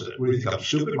caused it. What do you think? I'm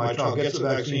stupid? My child gets the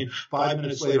vaccine, 5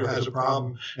 minutes later has a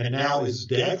problem, and now is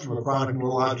dead from a chronic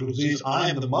neurological disease.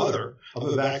 I am the mother of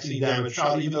a vaccine-damaged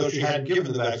child, even though she hadn't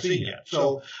given the vaccine yet.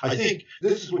 So I think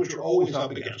this is what you're always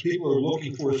up against. People are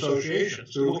looking for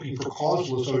associations. They're looking for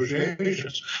causal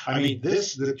associations. I mean,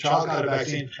 the child got a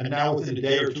vaccine, and now within a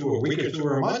day or two, or a week or two,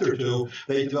 or a month or two,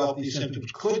 they develop these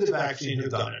symptoms. Could the vaccine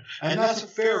have done it? And that's a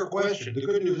fair question. The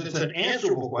good news is it's an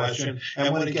answerable question,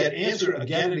 and when it gets answered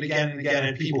again and again and again,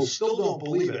 and people still don't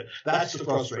believe it, that's the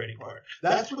frustrating part.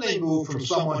 That's when they move from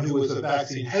someone who is a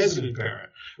vaccine-hesitant parent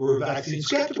or a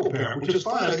vaccine-skeptical parent, which is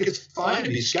fine. I think it's fine to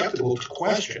be skeptical, to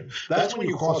question. That's when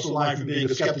you cross the line from being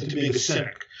a skeptic to being a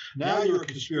cynic. Now you're a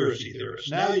conspiracy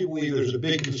theorist. Now you believe there's a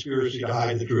big conspiracy to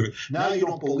hide the truth. Now you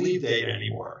don't believe data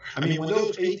anymore. I mean, when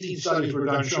those 18 studies were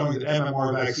done showing that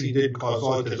MMR vaccine didn't cause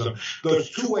autism, there's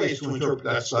two ways to interpret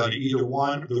that study. Either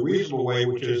one, the reasonable way,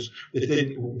 which is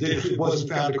it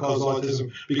wasn't found to cause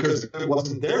autism because it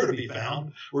wasn't there to be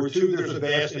found, or two, there's a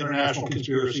vast international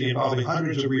conspiracy involving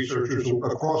hundreds of researchers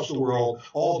across the world,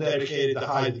 all dedicated to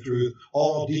hide the truth,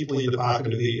 all deeply in the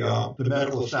pocket of the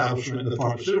medical establishment and the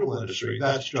pharmaceutical industry.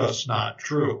 That's just not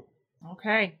true.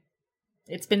 Okay.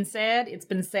 It's been said,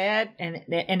 and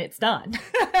it's done.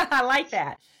 I like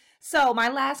that. So my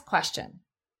last question,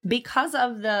 because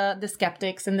of the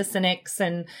skeptics and the cynics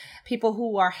and people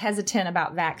who are hesitant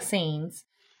about vaccines,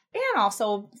 and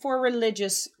also for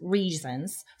religious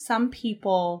reasons, some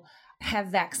people have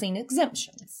vaccine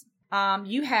exemptions.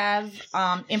 You have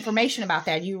information about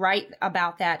that. You write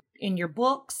about that in your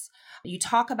books. You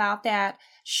talk about that.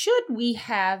 Should we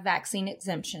have vaccine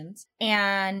exemptions,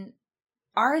 and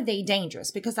are they dangerous?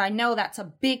 Because I know that's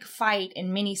a big fight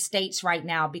in many states right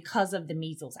now because of the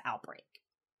measles outbreak.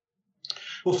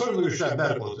 Well, certainly we should have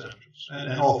medical exemptions,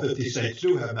 and all 50 states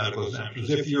do have medical exemptions.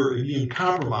 If you're immune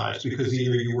compromised because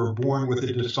either you were born with a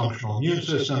dysfunctional immune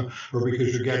system, or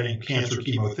because you're getting cancer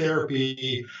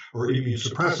chemotherapy, or immune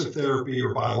suppressive therapy,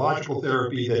 or biological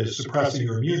therapy that is suppressing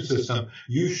your immune system,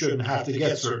 you shouldn't have to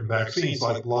get certain vaccines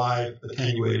like live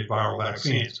attenuated viral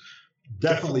vaccines.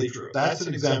 Definitely true. That's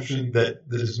an exemption that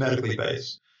is medically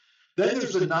based. Then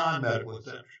there's the non-medical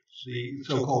exemptions, the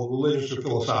so-called religious or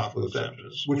philosophical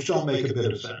exemptions, which don't make a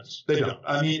bit of sense. They don't.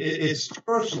 I mean, it's,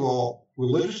 first of all,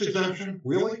 religious exemption,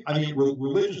 really? I mean,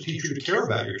 religions teach you to care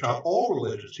about your child. All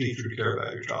religions teach you to care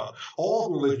about your child. All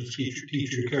religions teach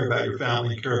you to care about your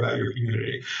family and care about your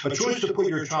community. A choice to put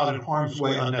your child in harm's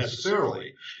way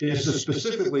unnecessarily is a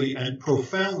specifically and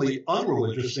profoundly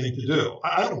unreligious thing to do.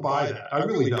 I don't buy that. I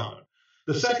really don't.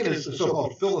 The second is the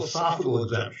so-called philosophical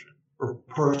exemption, or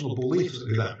personal beliefs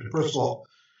exemption. First of all,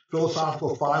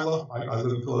 philosophical phyla, I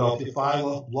live in Philadelphia,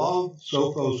 phyla, love,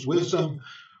 sophos, wisdom.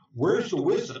 Where's the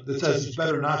wisdom that says it's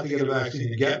better not to get a vaccine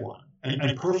than get one?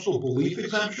 And personal belief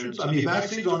exemptions? I mean,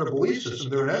 vaccines aren't a belief system.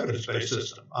 They're an evidence-based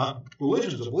system.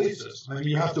 Religion's a belief system. I mean,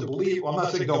 you have to believe. Well, I'm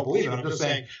not saying don't believe it. I'm just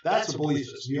saying that's a belief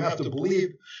system. You have to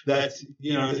believe that,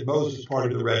 that Moses is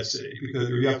part of the Red Sea, because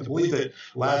you have to believe that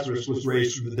Lazarus was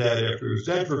raised from the dead after he was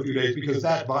dead for a few days, because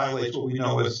that violates what we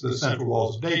know as the central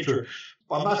laws of nature.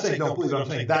 Well, I'm not saying don't believe it. I'm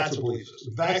saying that's a belief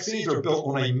system. Vaccines are built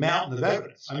on a mountain of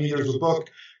evidence. I mean, there's a book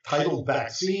titled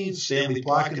Vaccines. Stanley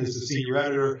Plotkin is the senior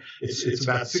editor. It's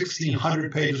about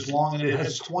 1,600 pages long, and it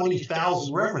has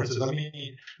 20,000 references. I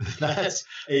mean, that's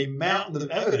a mountain of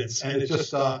evidence, and it's just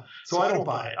so I don't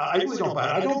buy it. I really don't buy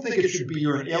it. I don't think it should be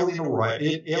your inalienable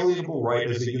right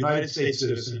as a United States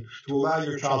citizen to allow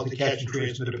your child to catch and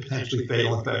transmit a potentially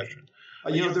fatal infection.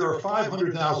 There are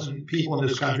 500,000 people in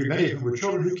this country, many of whom are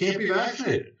children, who can't be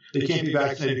vaccinated. They can't be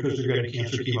vaccinated because they're getting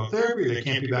cancer chemotherapy. They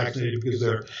can't be vaccinated because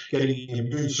they're getting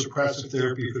immune suppressive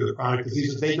therapy for their chronic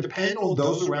diseases. They depend on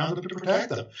those around them to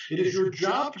protect them. It is your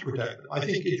job to protect them. I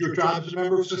think it's your job as a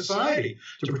member of society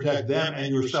to protect them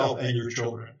and yourself and your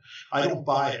children. I don't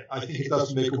buy it. I think it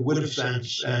doesn't make a whit of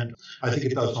sense, and I think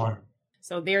it does harm.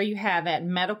 So there you have it.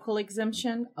 Medical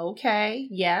exemption. Okay.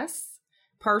 Yes.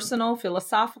 Personal,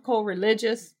 philosophical,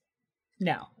 religious?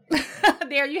 No.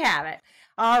 There you have it.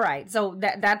 All right. So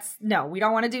that's no, we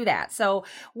don't want to do that. So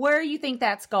where do you think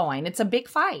that's going? It's a big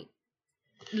fight.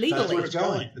 Legally. That's where it's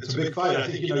going. It's a big fight. I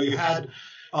think, you had,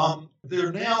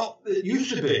 it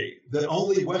used to be that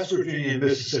only West Virginia and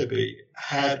Mississippi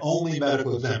had only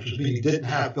medical exemptions, meaning didn't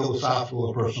have philosophical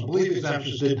or personal belief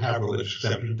exemptions, didn't have religious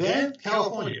exemptions. Then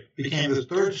California became the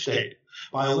third state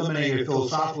by eliminating a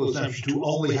philosophical exemption to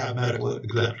only have medical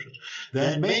exemptions.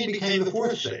 Then Maine became the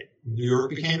fourth state. New York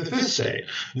became the fifth state.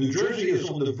 New Jersey is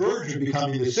on the verge of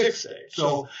becoming the sixth state.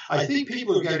 So I think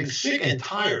people are getting sick and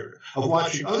tired of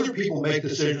watching other people make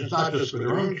decisions, not just for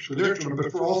their children,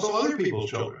 but for also other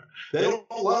people's children. They don't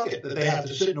like it that they have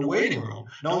to sit in a waiting room,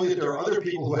 knowing that there are other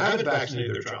people who haven't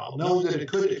vaccinated their child, knowing that it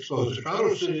could expose their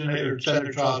child, or send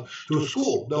their child to a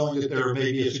school, knowing that there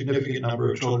may be a significant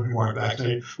number of children who aren't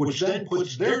vaccinated, which then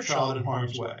puts their child in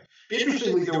harm's way.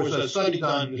 Interestingly, there was a study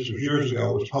done, this was years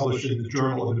ago, it was published in the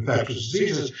Journal of Infectious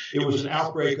Diseases. It was an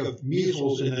outbreak of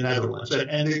measles in the Netherlands.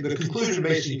 And the conclusion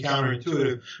may seem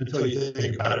counterintuitive until you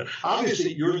think about it.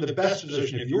 Obviously, you're in the best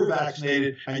position if you're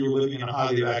vaccinated and you're living in a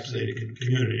highly vaccinated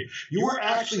community. You are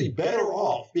actually better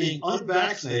off being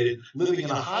unvaccinated, living in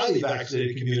a highly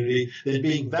vaccinated community, than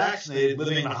being vaccinated,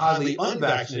 living in a highly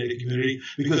unvaccinated community,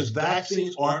 because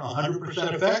vaccines aren't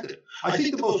 100% effective. I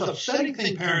think the most upsetting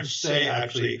thing parents say,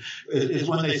 actually, is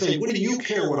when they say, what do you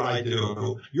care what I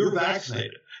do? You're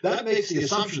vaccinated. That makes the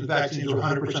assumption that vaccines are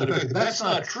 100% effective. That's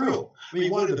not true. I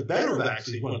mean, one of the better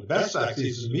vaccines, one of the best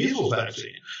vaccines is the measles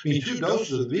vaccine. I mean, 2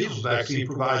 doses of the measles vaccine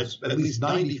provides at least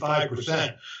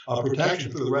 95%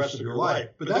 protection for the rest of your life.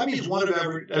 But that means one of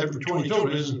every 20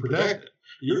 children isn't protected.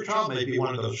 Your child may be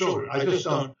one of those children. I just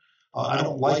don't. I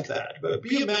don't like that. But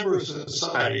be a member of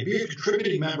society. Be a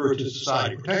contributing member to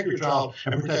society. Protect your child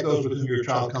and protect those with whom your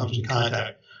child comes in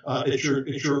contact. It's your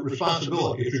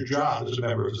responsibility. It's your job as a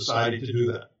member of society to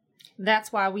do that.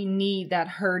 That's why we need that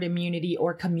herd immunity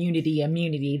or community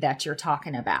immunity that you're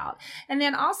talking about. And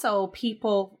then also,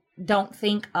 people don't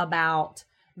think about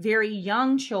very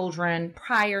young children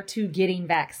prior to getting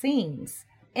vaccines.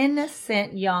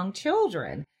 Innocent young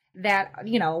children that,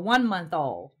 1 month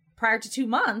old, prior to 2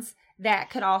 months, that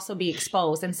could also be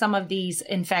exposed. And some of these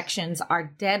infections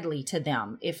are deadly to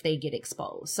them if they get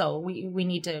exposed. So we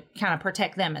need to kind of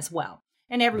protect them as well,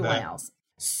 and everyone else.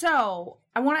 So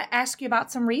I want to ask you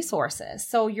about some resources.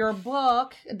 So your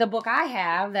book, the book I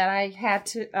have that I had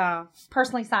to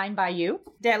personally sign by you,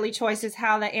 Deadly Choices,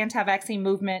 How the Anti-Vaccine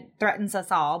Movement Threatens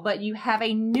Us All. But you have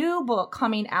a new book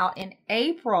coming out in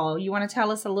April. You want to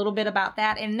tell us a little bit about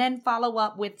that, and then follow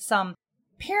up with some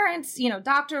parents,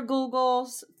 Dr.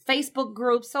 Google's, Facebook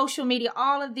groups, social media,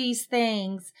 all of these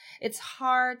things. It's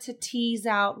hard to tease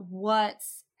out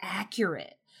what's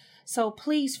accurate. So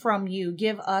please, from you,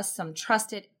 give us some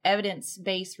trusted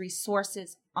evidence-based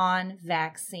resources on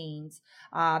vaccines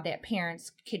that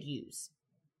parents could use.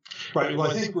 Right. Well,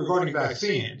 I think regarding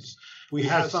vaccines, we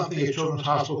have something at Children's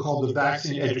Hospital called the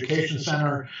Vaccine Education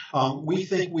Center. We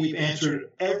think we've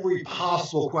answered every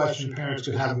possible question parents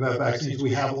could have about vaccines.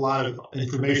 We have a lot of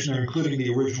information there, including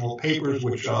the original papers,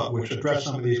 which address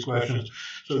some of these questions.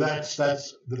 So that's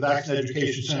the Vaccine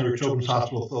Education Center at Children's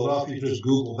Hospital of Philadelphia. Just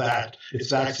Google that.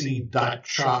 It's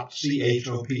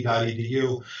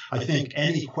vaccine.chop.edu. I think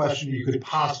any question you could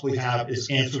possibly have is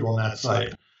answered on that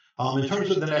site. In terms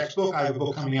of the next book, I have a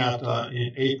book coming out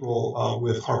in April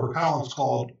with HarperCollins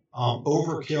called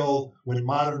Overkill, When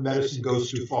Modern Medicine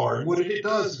Goes Too Far. And what it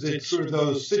does is it's sort of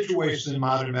those situations in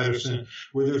modern medicine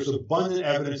where there's abundant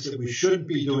evidence that we shouldn't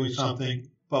be doing something,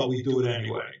 but we do it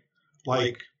anyway,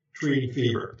 like treating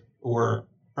fever or,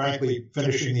 frankly,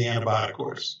 finishing the antibiotic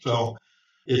course. So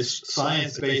it's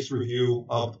science-based review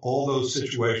of all those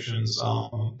situations.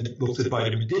 It looks at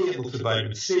vitamin D, it looks at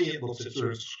vitamin C, it looks at sort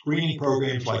of screening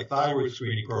programs like thyroid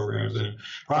screening programs and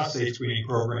prostate screening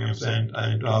programs and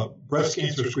breast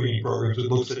cancer screening programs.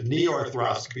 It looks at knee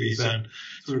arthroscopies and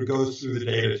sort of goes through the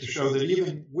data to show that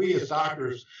even we as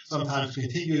doctors sometimes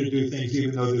continue to do things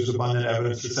even though there's abundant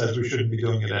evidence that says we shouldn't be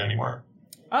doing it anymore.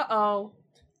 Uh-oh.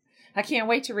 I can't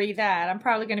wait to read that. I'm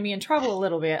probably going to be in trouble a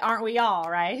little bit. Aren't we all,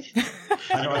 right?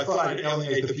 I know. I thought I'd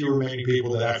alienate the few remaining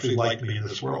people that actually like me in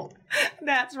this world.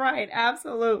 That's right.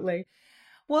 Absolutely.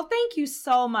 Well, thank you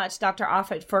so much, Dr.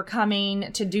 Offit, for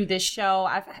coming to do this show.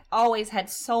 I've always had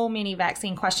so many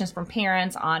vaccine questions from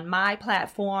parents on my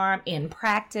platform, in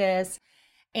practice.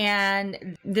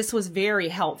 And this was very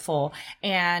helpful.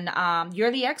 And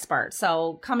you're the expert.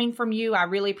 So coming from you, I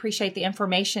really appreciate the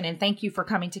information. And thank you for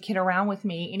coming to Kid Around with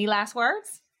me. Any last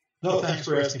words? No, thanks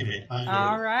for asking me.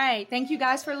 All right. Thank you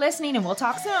guys for listening, and we'll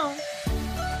talk soon.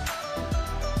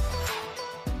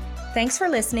 Thanks for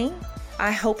listening.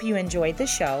 I hope you enjoyed the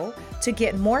show. To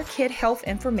get more kid health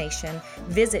information,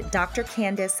 visit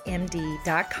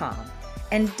drcandicemd.com.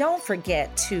 And don't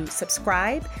forget to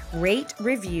subscribe, rate,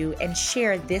 review, and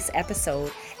share this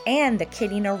episode and the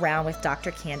Kidding Around with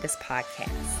Dr. Candice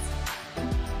podcast.